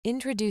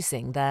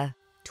Introducing the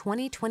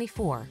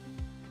 2024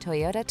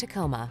 Toyota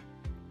Tacoma.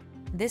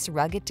 This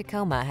rugged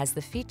Tacoma has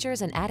the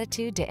features and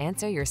attitude to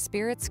answer your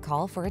spirit's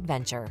call for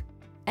adventure.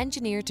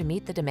 Engineered to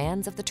meet the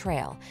demands of the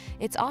trail,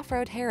 its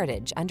off-road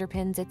heritage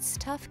underpins its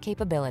tough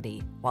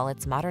capability, while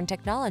its modern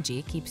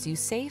technology keeps you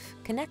safe,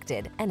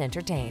 connected, and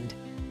entertained.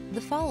 The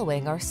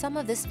following are some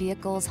of this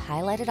vehicle's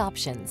highlighted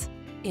options: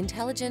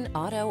 intelligent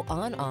auto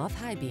on-off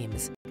high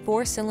beams,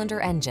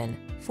 4-cylinder engine,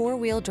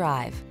 4-wheel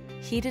drive,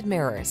 heated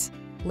mirrors,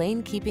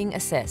 lane keeping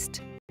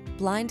assist,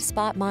 blind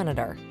spot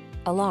monitor,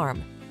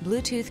 alarm,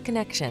 Bluetooth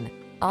connection,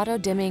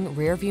 auto-dimming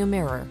rearview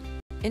mirror,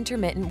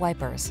 intermittent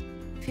wipers.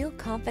 Feel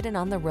confident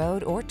on the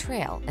road or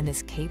trail in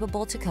this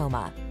capable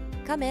Tacoma.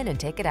 Come in and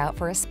take it out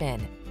for a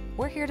spin.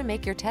 We're here to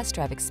make your test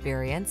drive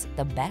experience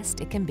the best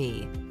it can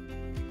be.